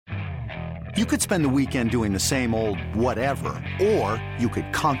You could spend the weekend doing the same old whatever, or you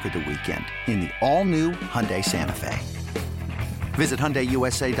could conquer the weekend in the all-new Hyundai Santa Fe. Visit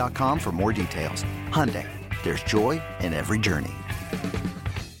HyundaiUSA.com for more details. Hyundai, there's joy in every journey.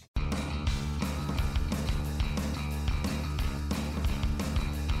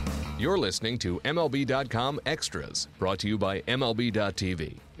 You're listening to MLB.com Extras, brought to you by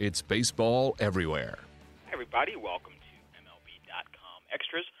MLB.tv. It's baseball everywhere. Hi, everybody. Welcome to MLB.com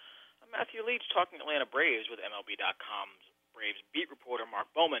Extras. I'm Matthew Leach talking Atlanta Braves with MLB.com's Braves beat reporter Mark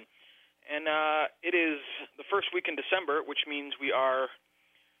Bowman. And it is the first week in December, which means we are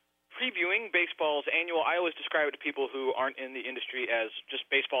previewing baseball's annual, I always describe it to people who aren't in the industry as just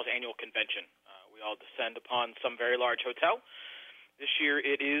baseball's annual convention. We all descend upon some very large hotel. This year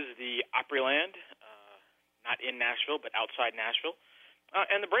it is the Opryland, not in Nashville, but outside Nashville.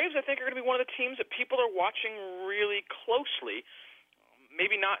 And the Braves, I think, are going to be one of the teams that people are watching really closely.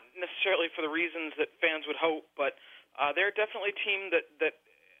 Maybe not necessarily for the reasons that fans would hope, but they're definitely a team that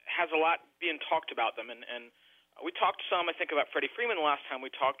has a lot being talked about them. And we talked some, I think, about Freddie Freeman the last time we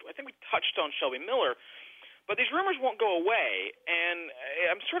talked. I think we touched on Shelby Miller. But these rumors won't go away, and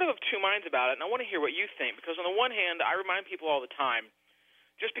I'm sort of two minds about it, and I want to hear what you think, because on the one hand, I remind people all the time,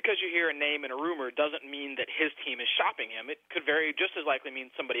 just because you hear a name and a rumor doesn't mean that his team is shopping him. It could very just as likely mean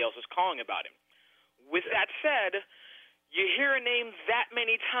somebody else is calling about him. With that said, you hear a name that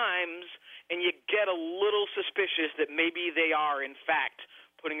many times, and you get a little suspicious that maybe they are, in fact,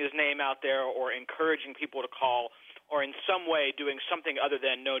 putting his name out there or encouraging people to call or in some way doing something other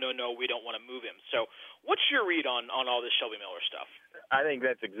than, no, we don't want to move him. So what's your read on all this Shelby Miller stuff? I think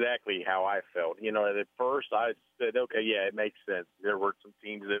that's exactly how I felt. You know, at first I said, okay, yeah, it makes sense. There were some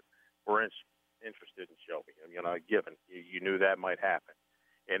teams that were interested in Shelby, you know, given. You knew that might happen.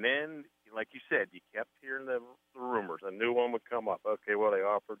 And then, like you said, you kept hearing the rumors. A new one would come up. Okay, well, they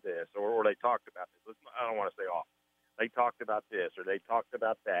offered this, or they talked about this. I don't want to say offer. They talked about this, or they talked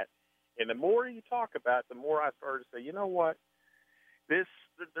about that. And the more you talk about it, the more I started to say, you know what,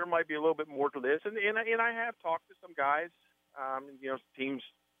 there might be a little bit more to this. And I have talked to some guys, you know, teams,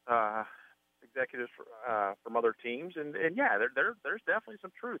 executives from other teams, and yeah, there's definitely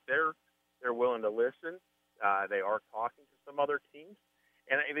some truth. They're willing to listen. They are talking to some other teams,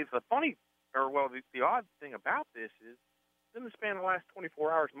 and it's the odd thing about this is, in the span of the last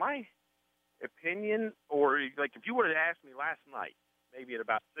 24 hours, my opinion, or like if you would have asked me last night, maybe at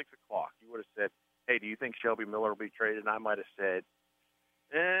about 6 o'clock, you would have said, hey, do you think Shelby Miller will be traded? And I might have said,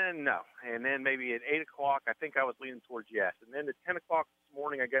 no. And then maybe at 8 o'clock, I think I was leaning towards yes. And then at 10 o'clock this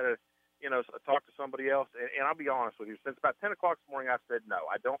morning, I got to, talk to somebody else. And I'll be honest with you, since about 10 o'clock this morning, I said, no,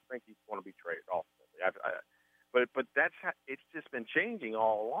 I don't think he's going to be traded ultimately. But that's how, it's just been changing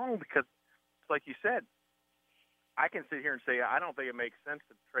all along because, like you said, I can sit here and say, I don't think it makes sense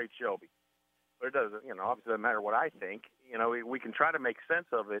to trade Shelby. But it doesn't, obviously it doesn't matter what I think. We can try to make sense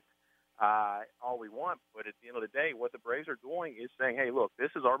of it all we want, but at the end of the day, what the Braves are doing is saying, hey, look, this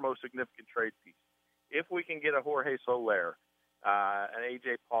is our most significant trade piece. If we can get a Jorge Soler, an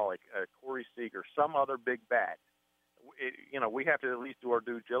A.J. Pollock, Corey Seager, some other big bat, we have to at least do our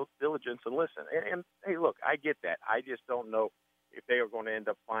due diligence and listen. And hey, look, I get that. I just don't know if they are going to end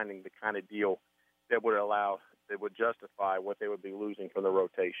up finding the kind of deal that would justify what they would be losing from the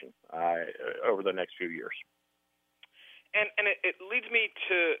rotation over the next few years. And it leads me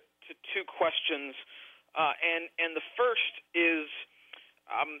to two questions, and the first is,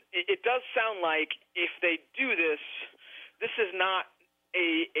 it does sound like if they do this is not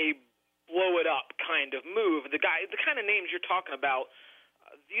a blow it up kind of move. The kind of names you're talking about,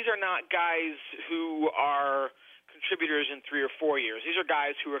 these are not guys who are contributors in 3 or 4 years. These are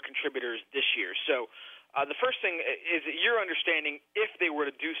guys who are contributors this year. So the first thing is that your understanding, if they were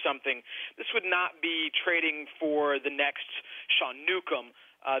to do something, this would not be trading for the next Sean Newcomb.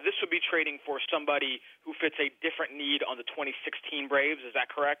 This would be trading for somebody who fits a different need on the 2016 Braves. Is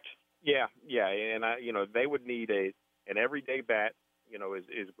that correct? Yeah, and they would need an everyday bat.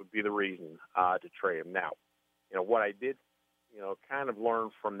 Would be the reason to trade him. Now, what I did, kind of learn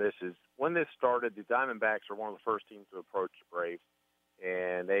from this is when this started, the Diamondbacks were one of the first teams to approach the Braves,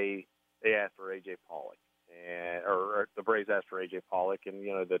 and they asked for A.J. Pollock, or the Braves asked for A.J. Pollock, and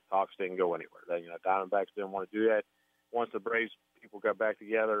the talks didn't go anywhere. Diamondbacks didn't want to do that. Once the Braves people got back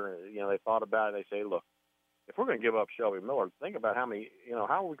together, and they thought about it. They say, look, if we're going to give up Shelby Miller, think about how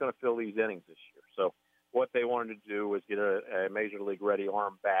are we going to fill these innings this year? So what they wanted to do was get a major league ready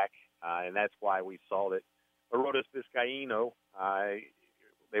arm back, and that's why we saw that Arodys Vizcaíno,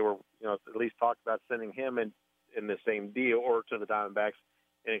 they were at least talked about sending him in the same deal or to the Diamondbacks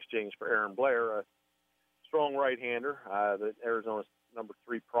in exchange for Aaron Blair, a strong right-hander that Arizona number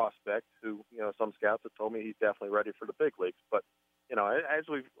 3 prospect who, some scouts have told me he's definitely ready for the big leagues. But, as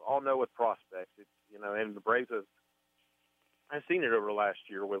we all know with prospects, it's, and the Braves I've seen it over the last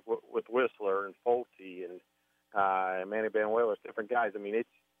year with Whistler and Folty and Manny Banuelos, different guys. I mean, it's,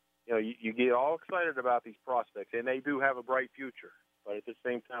 you get all excited about these prospects, and they do have a bright future. But at the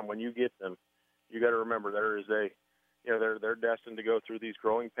same time, when you get them, you got to remember there is they're destined to go through these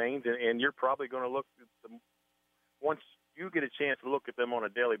growing pains, and you're probably going to look at them. Once you get a chance to look at them on a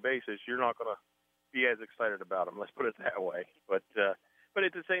daily basis, you're not going to be as excited about them. Let's put it that way. But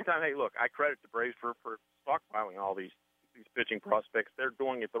at the same time, hey, look, I credit the Braves for stockpiling all these pitching prospects. They're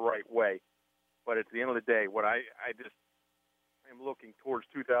doing it the right way. But at the end of the day, what I just am looking towards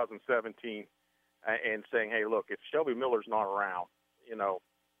 2017 and saying, hey, look, if Shelby Miller's not around,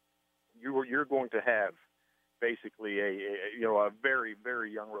 you're going to have basically a very,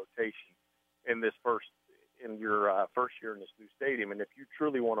 very young rotation in your first year in this new stadium. And if you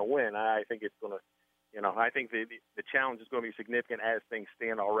truly want to win, I think it's going to, I think the challenge is going to be significant as things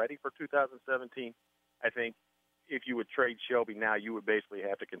stand already for 2017. I think if you would trade Shelby now, you would basically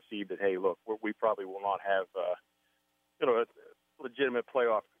have to concede that, hey, look, we probably will not have, a legitimate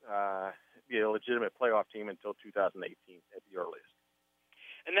playoff team until 2018 at the earliest.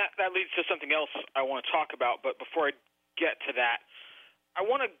 And that leads to something else I want to talk about. But before I get to that, I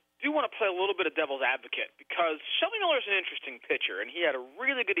want to play a little bit of devil's advocate, because Shelby Miller is an interesting pitcher, and he had a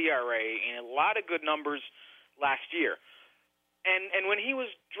really good ERA and a lot of good numbers last year. And when he was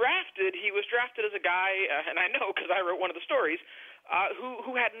drafted as a guy, and I know because I wrote one of the stories,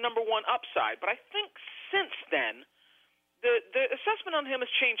 who had number 1 upside. But I think since then, the assessment on him has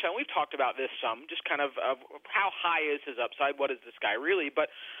changed. And we've talked about this some, just kind of how high is his upside, what is this guy really?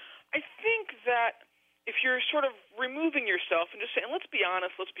 But I think that if you're sort of removing yourself and just saying, let's be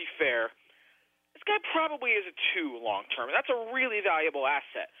honest, let's be fair, this guy probably is a 2 long-term. That's a really valuable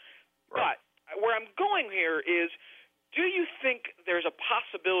asset. Right. But where I'm going here is, do you think there's a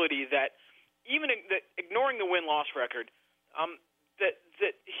possibility that even ignoring the win-loss record,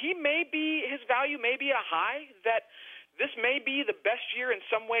 that he may be, his value may be a high, that this may be the best year in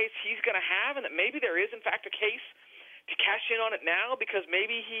some ways he's going to have, and that maybe there is, in fact, a case to cash in on it now because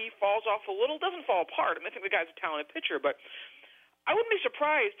maybe he falls off a little, doesn't fall apart. I mean, I think the guy's a talented pitcher, but I wouldn't be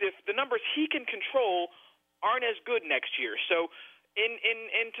surprised if the numbers he can control aren't as good next year. So in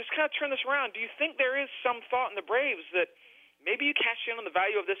to kind of turn this around, do you think there is some thought in the Braves that maybe you cash in on the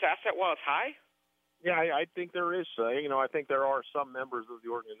value of this asset while it's high? Yeah, I think there is. I think there are some members of the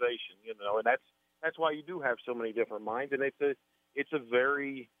organization, and that's why you do have so many different minds, and it's a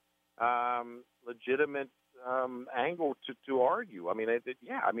very legitimate angle to argue. I mean,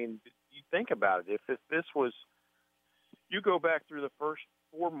 you think about it. If this was, you go back through the first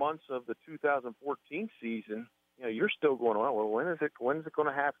 4 months of the 2014 season, you're still going, well, when is it going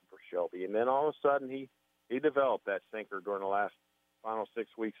to happen for Shelby? And then all of a sudden he developed that sinker during the final 6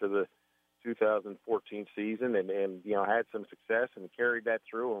 weeks of the 2014 season and had some success and carried that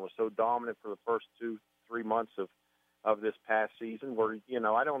through and was so dominant for the first 2-3 months of this past season where,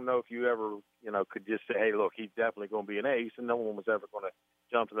 I don't know if you ever, could just say, hey, look, he's definitely going to be an ace, and no one was ever going to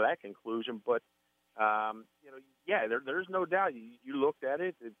jump to that conclusion. But, there's no doubt. You looked at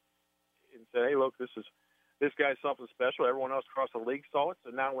it and said, hey, look, this guy's something special. Everyone else across the league saw it.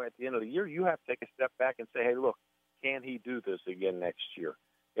 So now at the end of the year, you have to take a step back and say, hey, look, can he do this again next year?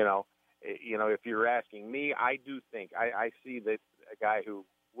 If you're asking me, I do think I see that a guy who,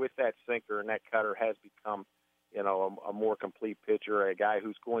 with that sinker and that cutter, has become, a more complete pitcher, a guy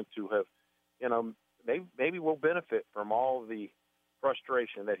who's going to have, maybe will benefit from all the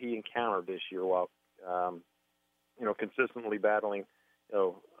frustration that he encountered this year while, consistently battling,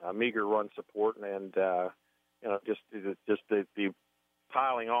 meager run support and just the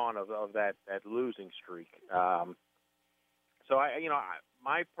piling on of that losing streak. So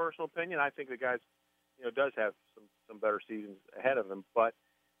my personal opinion, I think the guy, does have some better seasons ahead of him. But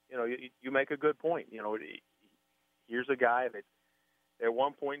you make a good point. Here's a guy that at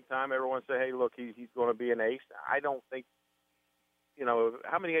one point in time everyone said, hey, look, he's going to be an ace. I don't think.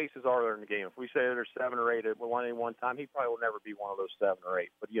 How many aces are there in the game? If we say there's 7 or 8 at one time, he probably will never be one of those 7 or 8.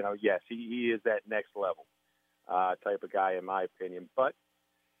 But yes, he is that next level type of guy in my opinion. But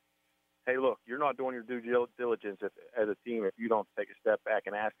hey, look, you're not doing your due diligence as a team if you don't take a step back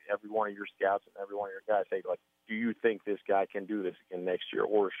and ask every one of your scouts and every one of your guys, hey, like, do you think this guy can do this again next year,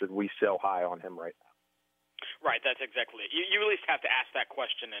 or should we sell high on him right now? Right, that's exactly it. You at least have to ask that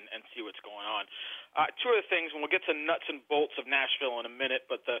question and see what's going on. 2 other things, and we'll get to nuts and bolts of Nashville in a minute,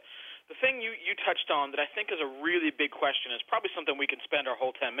 but the thing you touched on that I think is a really big question is probably something we can spend our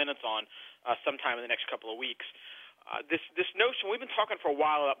whole 10 minutes on sometime in the next couple of weeks. This notion, we've been talking for a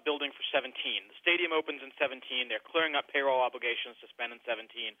while about building for 17. The stadium opens in 17. They're clearing up payroll obligations to spend in 17.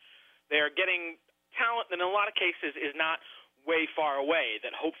 They're getting talent that in a lot of cases is not way far away,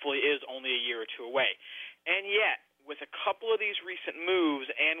 that hopefully is only a year or two away. And yet, with a couple of these recent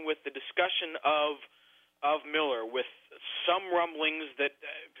moves and with the discussion of Miller, with some rumblings that,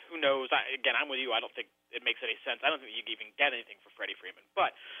 who knows, again, I'm with you, I don't think it makes any sense. I don't think you can even get anything for Freddie Freeman.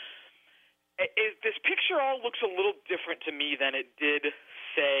 But this picture all looks a little different to me than it did,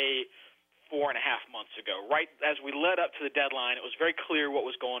 say, 4.5 months ago. Right as we led up to the deadline, it was very clear what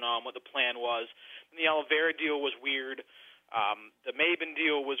was going on, what the plan was. And the Oliveira deal was weird. The Maben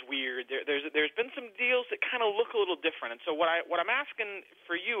deal was weird. There's been some deals that kind of look a little different. And so what I'm asking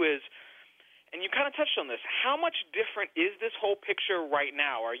for you is, and you kind of touched on this, how much different is this whole picture right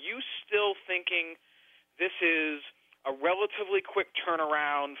now? Are you still thinking this is a relatively quick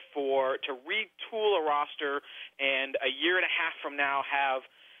turnaround to retool a roster and a year and a half from now have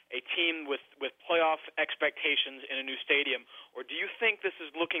a team with playoff expectations in a new stadium? Or do you think this is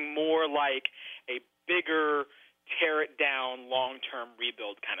looking more like a bigger tear-it-down, long-term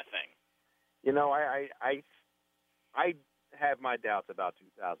rebuild kind of thing? You know, I have my doubts about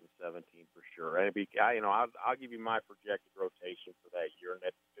 2017 for sure. I'll give you my projected rotation for that year, and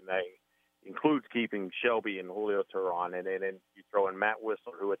that includes keeping Shelby and Julio Teheran, and then you throw in Matt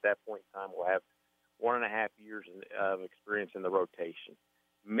Whistler, who at that point in time will have 1.5 years of experience in the rotation.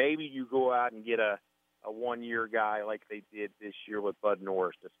 Maybe you go out and get a one-year guy like they did this year with Bud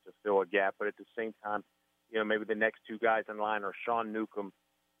Norris just to fill a gap, but at the same time, you know, maybe the next two guys in line are Sean Newcomb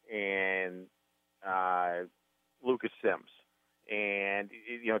and Lucas Sims. And,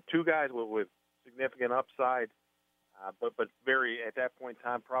 you know, two guys with significant upside, but very, at that point in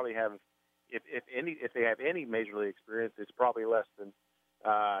time, probably have, if they have any major league experience, it's probably less than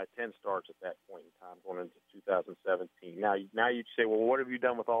 10 starts at that point in time going into 2017. Now you say, well, what have you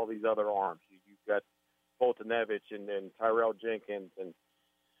done with all these other arms? You've got Boltonevich and Tyrell Jenkins and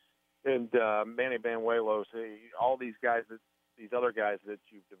Manny Banuelos, all these guys, these other guys that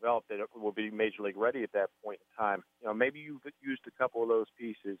you've developed that will be major league ready at that point in time. You know, maybe you've used a couple of those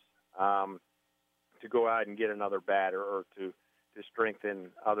pieces to go out and get another batter or to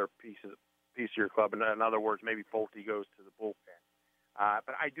strengthen other pieces of your club. In other words, maybe Pulte goes to the bullpen.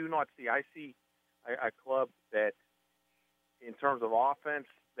 But I see a club that, in terms of offense,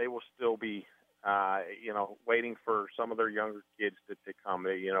 they will still be, waiting for some of their younger kids to come.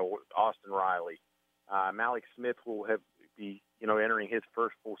 Austin Riley, Malik Smith will be entering his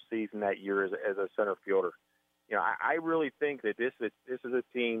first full season that year as a center fielder. You know, I really think that this is a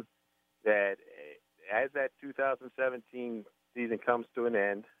team that, as that 2017 season comes to an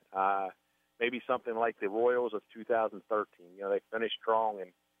end, maybe something like the Royals of 2013. You know, they finished strong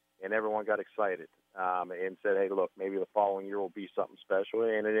and everyone got excited and said, hey, look, maybe the following year will be something special,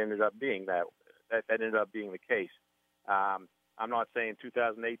 and it ended up being that ended up being the case. I'm not saying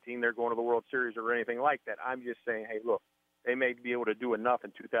 2018 they're going to the World Series or anything like that. I'm just saying, hey, look, they may be able to do enough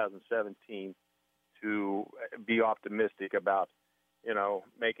in 2017 to be optimistic about,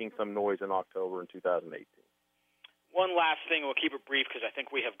 making some noise in October in 2018. One last thing, we'll keep it brief because I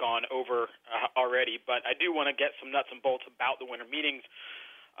think we have gone over already, but I do want to get some nuts and bolts about the winter meetings.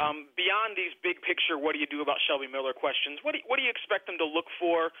 Beyond these big picture, what do you do about Shelby Miller questions? What do you expect them to look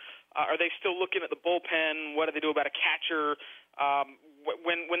for? Are they still looking at the bullpen? What do they do about a catcher?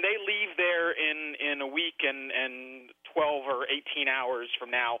 When they leave there in a week and 12 or 18 hours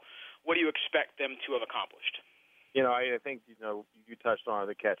from now, what do you expect them to have accomplished? I think you touched on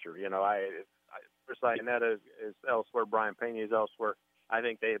the catcher. Chris Iannetta is elsewhere. Brian Pena is elsewhere. I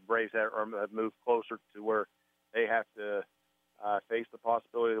think the Braves have moved closer to where they have to face the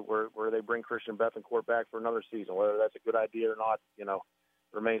possibility that where they bring Christian Bethancourt back for another season. Whether that's a good idea or not,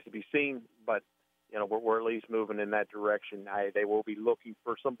 remains to be seen. But we're at least moving in that direction. They will be looking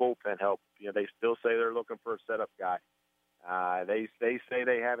for some bullpen help. They still say they're looking for a setup guy. They say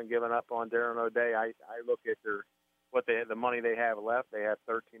they haven't given up on Darren O'Day. I look at the money they have left. They have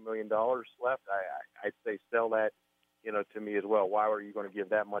 $13 million left. I'd say sell that, to me as well. Why are you going to give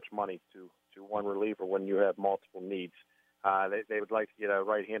that much money to one reliever when you have multiple needs? They would like to get a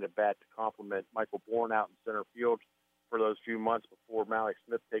right-handed bat to complement Michael Bourne out in center field for those few months before Malik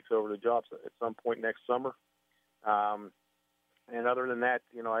Smith takes over the job at some point next summer. And other than that,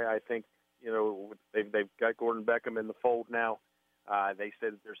 I think, they've got Gordon Beckham in the fold now. They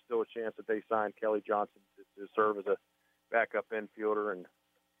said that there's still a chance that they sign Kelly Johnson to serve as a backup infielder.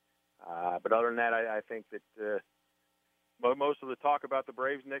 But other than that, I think that most of the talk about the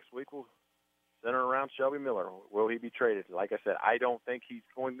Braves next week will centered around Shelby Miller. Will he be traded? Like I said, I don't think he's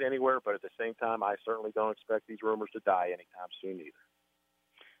going anywhere, but at the same time, I certainly don't expect these rumors to die anytime soon either.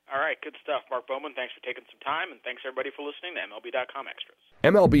 All right, good stuff. Mark Bowman, thanks for taking some time, and thanks everybody for listening to MLB.com Extras.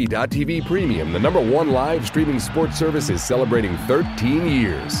 MLB.tv Premium, the #1 live streaming sports service, is celebrating 13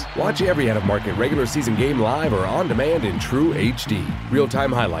 years. Watch every out-of-market regular season game live or on demand in true HD.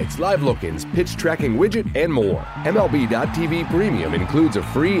 Real-time highlights, live look-ins, pitch tracking widget, and more. MLB.tv Premium includes a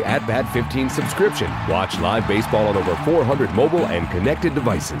free At-Bat 15 subscription. Watch live baseball on over 400 mobile and connected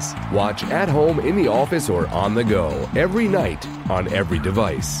devices. Watch at home, in the office, or on the go, every night, on every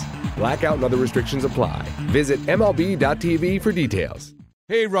device. Blackout and other restrictions apply. Visit MLB.tv for details.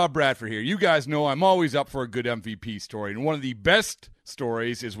 Hey, Rob Bradford here. You guys know I'm always up for a good MVP story, and one of the best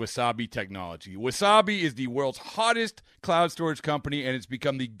stories is Wasabi Technology. Wasabi is the world's hottest cloud storage company, and it's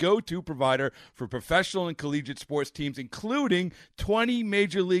become the go-to provider for professional and collegiate sports teams, including 20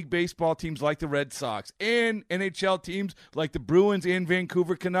 Major League Baseball teams like the Red Sox and NHL teams like the Bruins and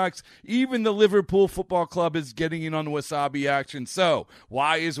Vancouver Canucks. Even the Liverpool Football Club is getting in on the Wasabi action. So,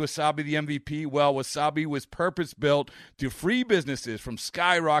 why is Wasabi the MVP? Well, Wasabi was purpose-built to free businesses from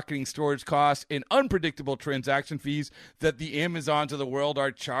skyrocketing storage costs and unpredictable transaction fees that the Amazons of the world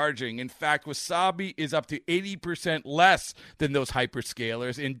are charging. In fact, Wasabi is up to 80% less than those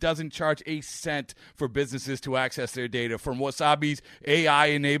hyperscalers and doesn't charge a cent for businesses to access their data. From Wasabi's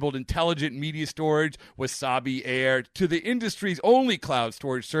AI-enabled intelligent media storage, Wasabi Air, to the industry's only cloud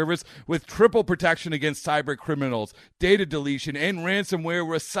storage service with triple protection against cyber criminals, data deletion, and ransomware,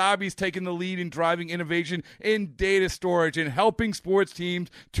 Wasabi's taken the lead in driving innovation in data storage and helping sports teams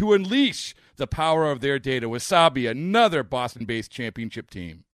to unleash the power of their data. Wasabi, another Boston-based championship team.